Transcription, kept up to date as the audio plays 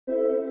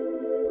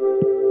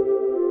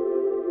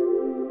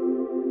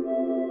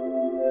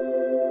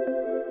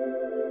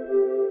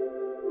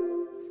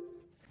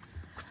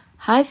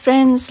Hi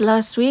friends,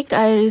 last week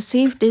I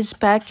received this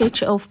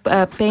package of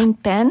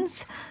paint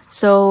pens,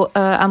 so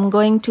I'm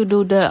going to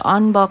do the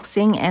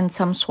unboxing and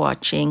some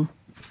swatching.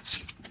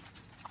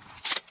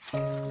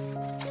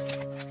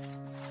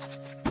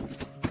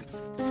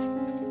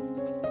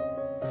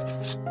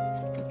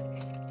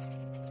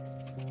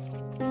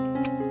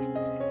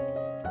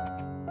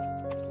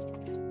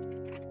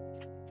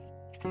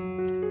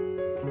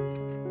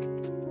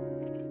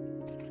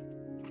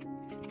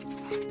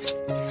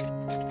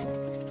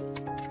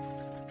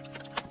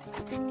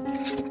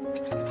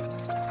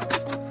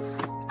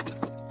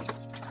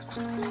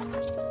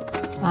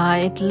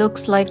 It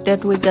looks like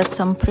that we got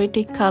some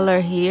pretty color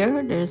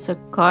here. There's a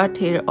card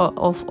here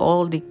of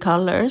all the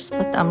colors,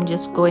 but I'm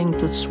just going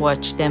to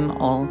swatch them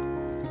all.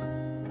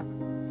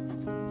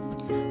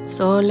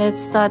 So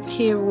let's start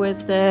here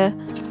with the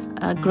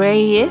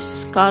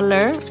grayish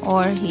color,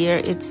 or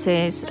here it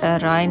says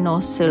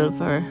Rhino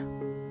Silver.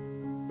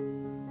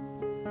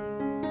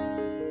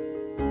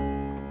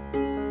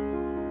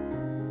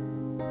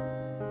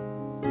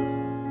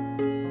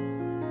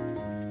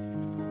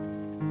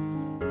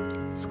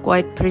 It's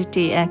quite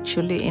pretty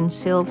actually in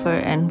silver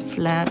and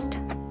flat.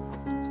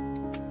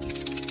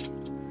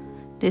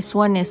 This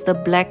one is the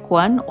black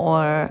one,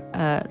 or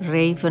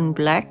Raven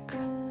Black,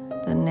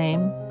 the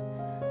name.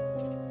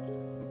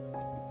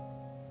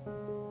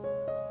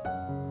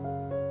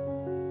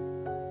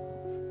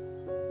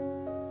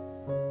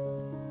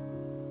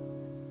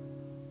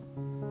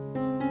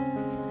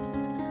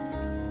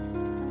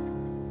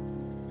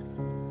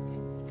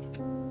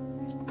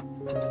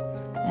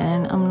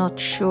 And I'm not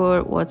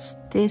sure what's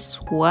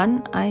this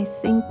one. I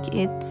think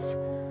it's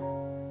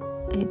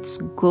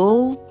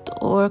gold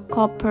or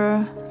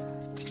copper.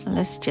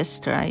 Let's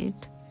just try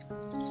it.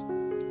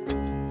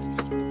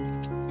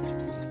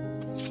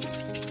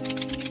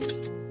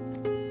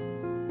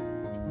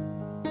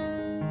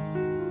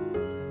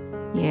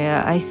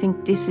 Yeah, I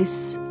think this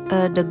is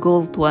the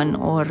gold one,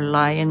 or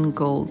lion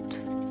gold.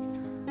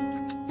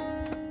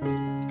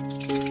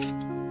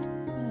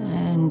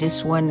 And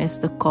this one is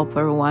the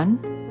copper one.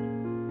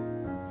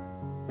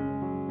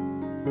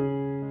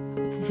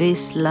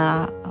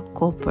 Visla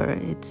copper,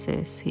 it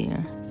says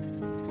here.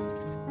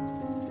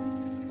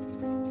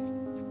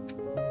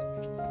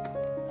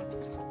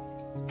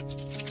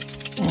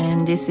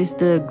 And this is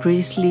the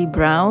grizzly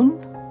brown.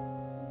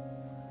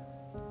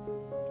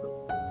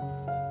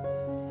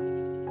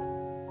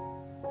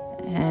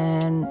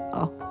 And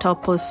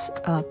octopus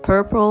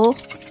purple.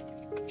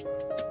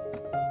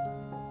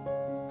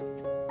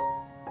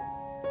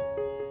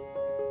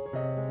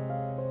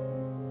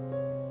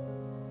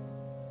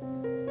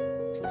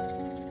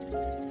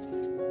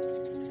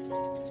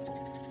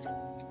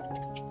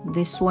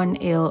 This one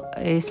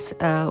is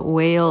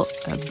whale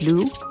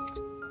blue.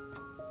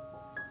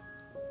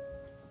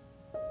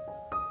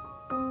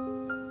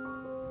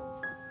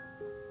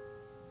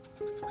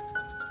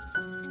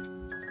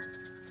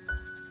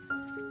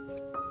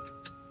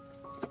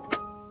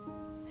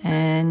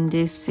 And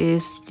this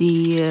is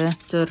the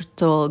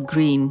turtle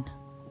green.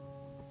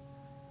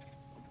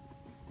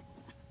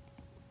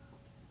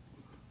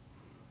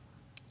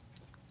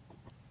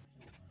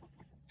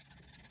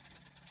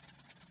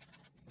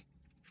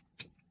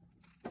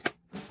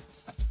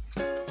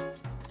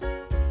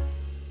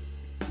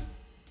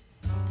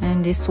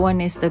 And this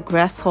one is the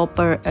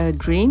grasshopper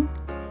green.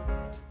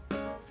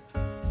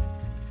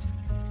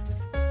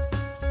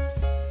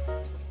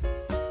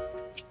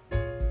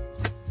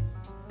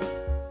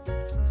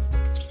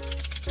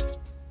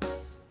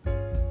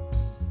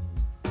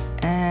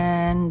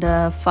 And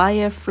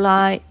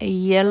firefly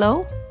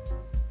yellow.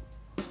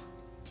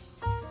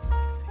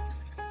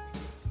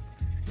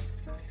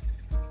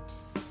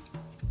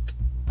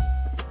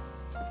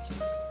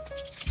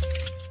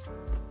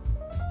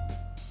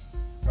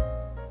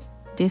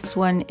 This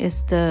one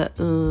is the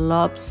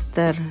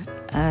lobster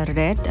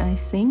red, I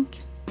think.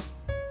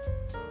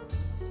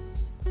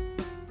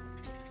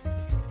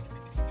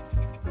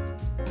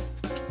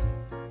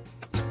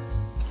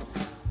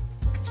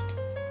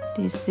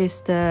 This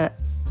is the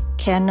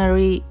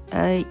canary,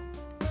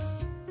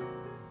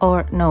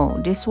 or no,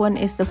 this one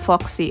is the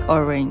foxy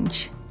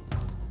orange.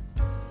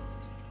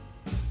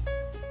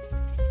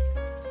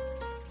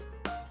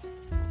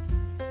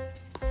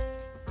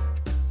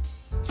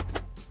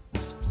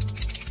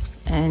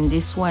 And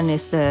this one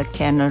is the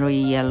canary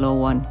yellow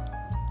one.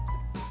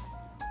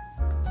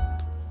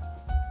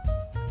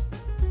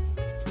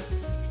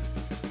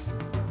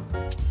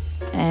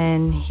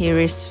 And here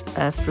is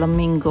a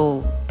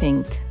flamingo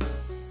pink.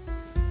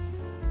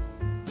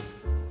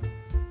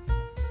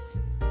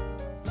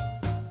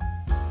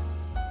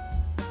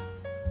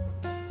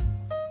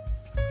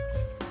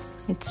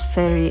 It's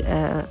very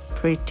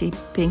pretty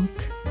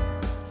pink.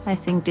 I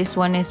think this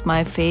one is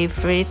my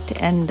favorite,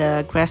 and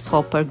the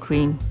grasshopper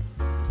green.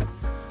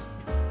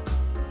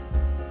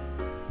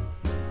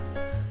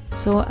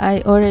 So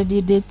I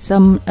already did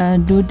some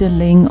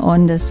doodling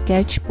on the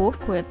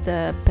sketchbook with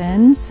the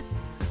pens,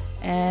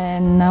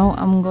 and now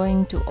I'm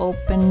going to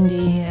open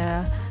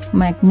the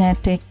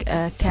magnetic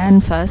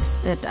canvas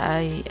that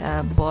I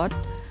bought.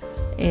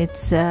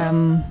 It's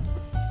in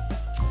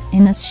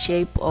a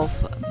shape of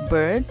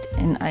bird,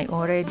 and I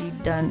already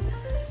done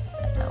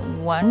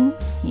one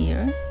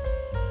here,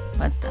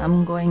 but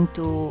I'm going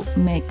to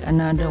make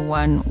another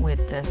one with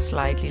a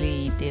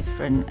slightly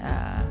different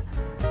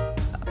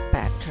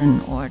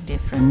pattern or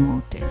different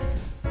motif.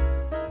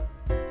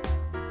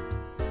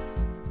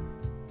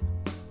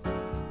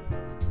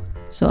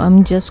 So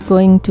I'm just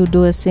going to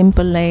do a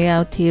simple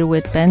layout here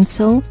with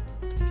pencil.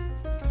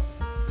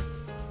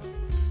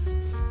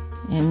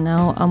 And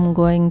now I'm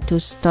going to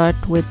start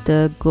with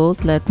the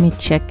gold. Let me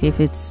check if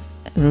it's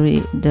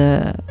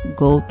the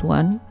gold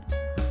one.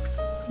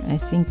 I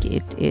think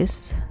it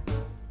is.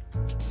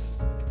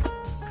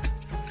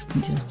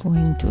 I'm just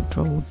going to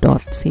draw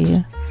dots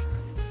here.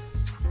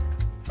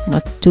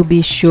 But to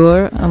be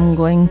sure, I'm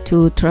going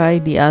to try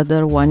the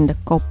other one, the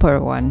copper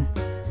one.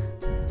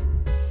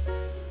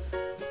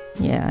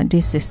 Yeah,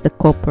 this is the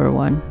copper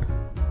one,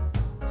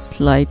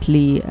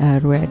 slightly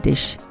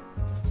reddish.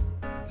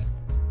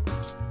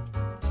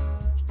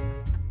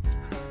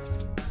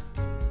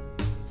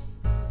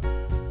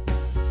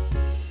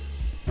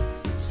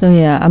 So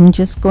yeah, I'm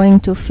just going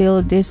to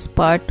fill this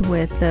part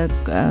with the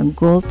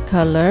gold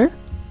color.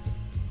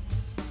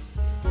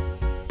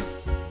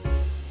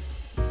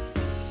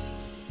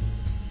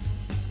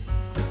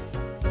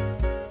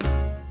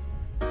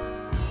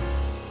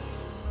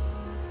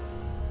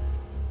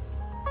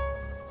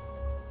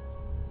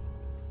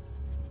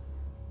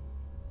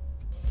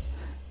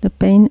 The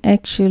paint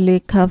actually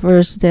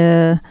covers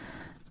the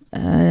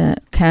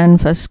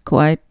canvas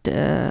quite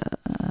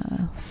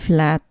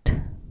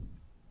flat,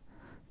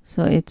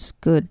 so it's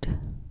good.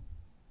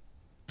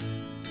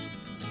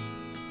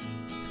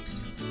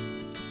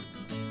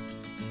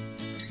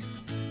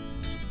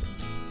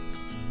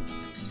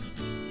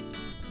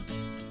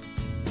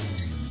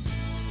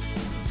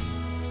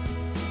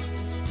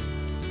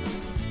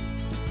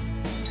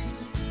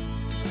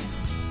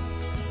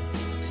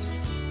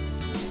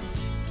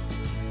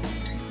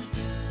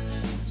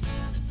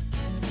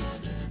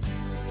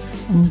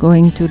 I'm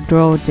going to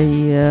draw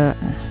the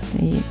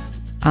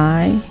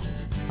eye,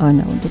 oh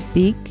no, the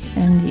beak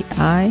and the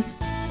eye.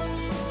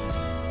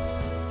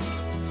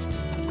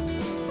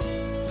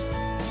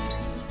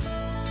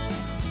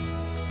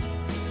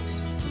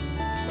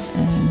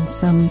 And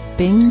some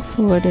pink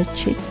for the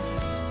cheek.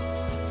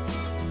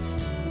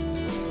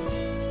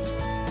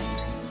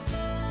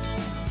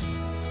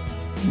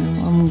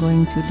 Now I'm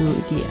going to do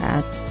the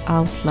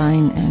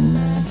outline and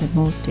the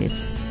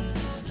motifs.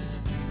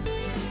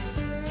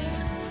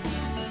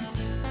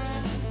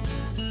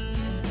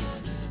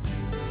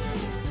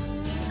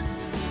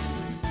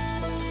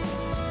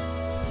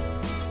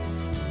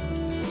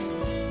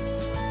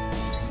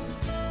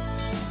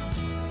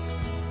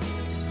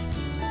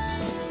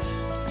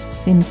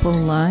 Simple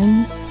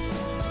lines.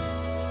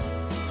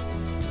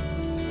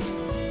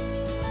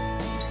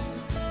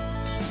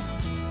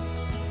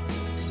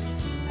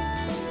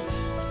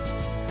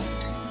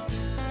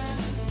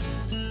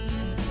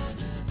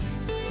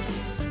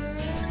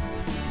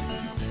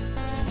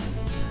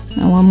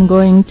 Now I'm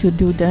going to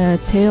do the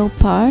tail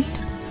part.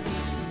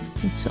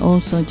 It's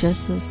also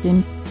just a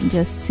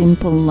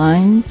simple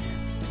lines.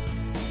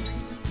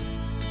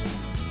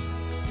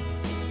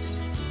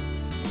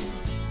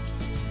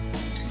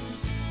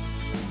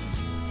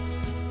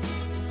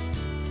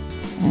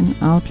 And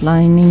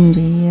outlining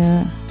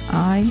the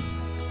eye.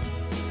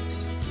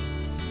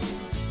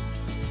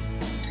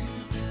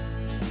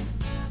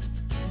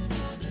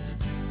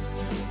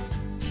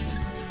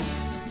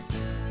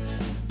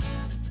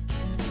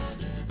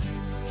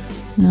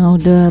 Now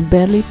the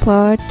belly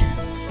part.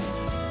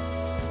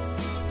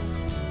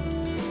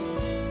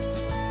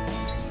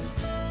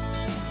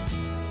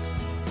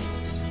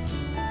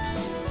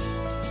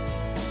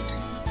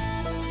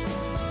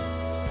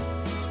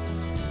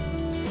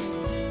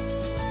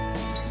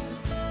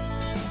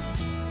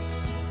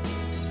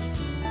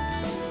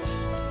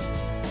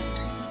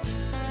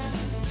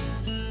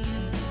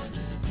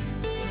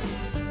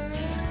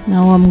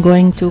 Now I'm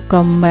going to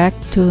come back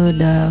to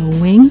the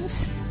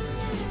wings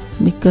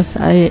because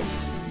I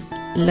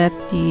let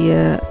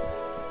the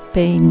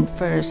paint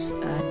first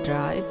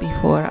dry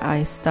before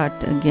I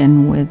start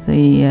again with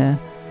the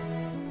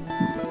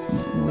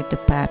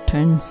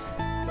patterns.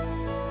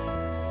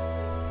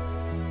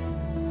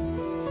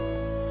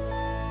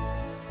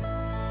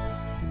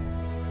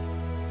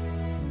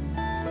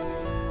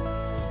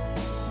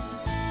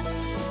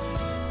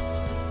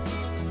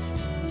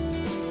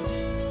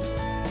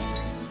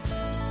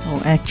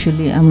 Oh,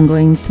 actually I'm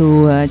going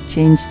to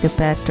change the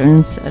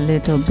patterns a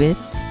little bit,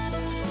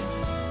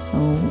 so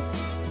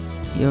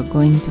you're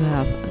going to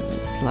have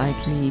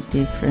slightly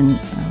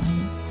different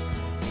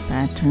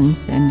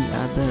patterns than the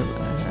other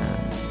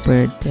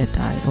bird that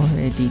I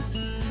already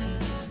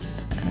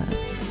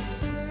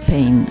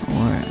paint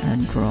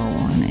or draw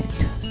on it.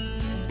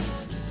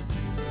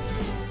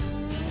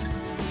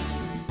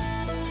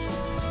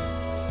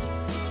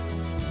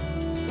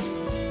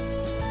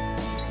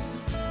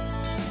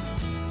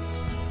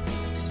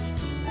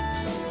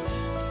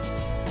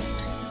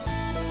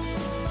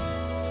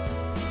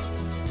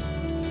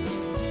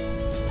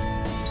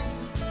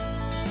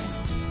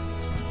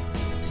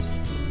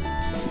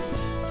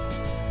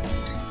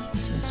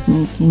 just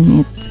making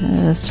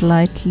it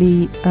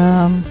slightly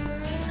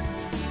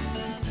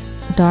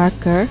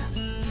darker.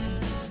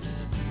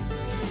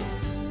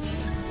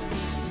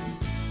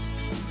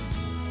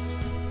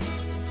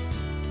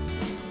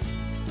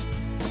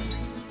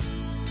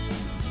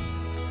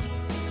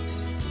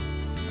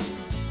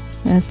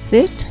 That's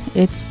it,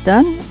 it's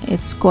done.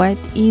 It's quite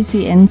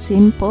easy and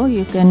simple.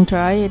 You can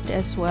try it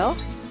as well.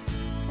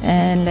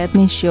 And let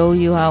me show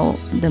you how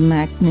the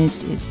magnet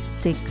it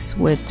sticks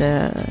with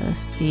the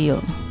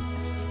steel.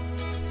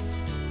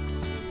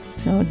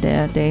 So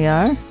there they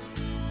are.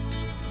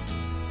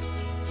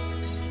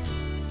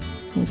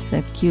 It's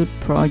a cute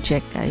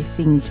project, I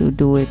think, to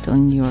do it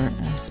on your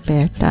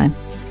spare time.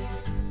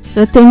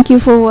 So thank you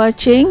for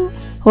watching.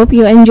 Hope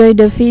you enjoyed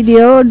the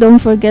video. Don't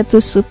forget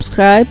to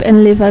subscribe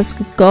and leave us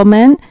a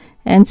comment.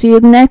 And see you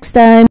next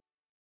time.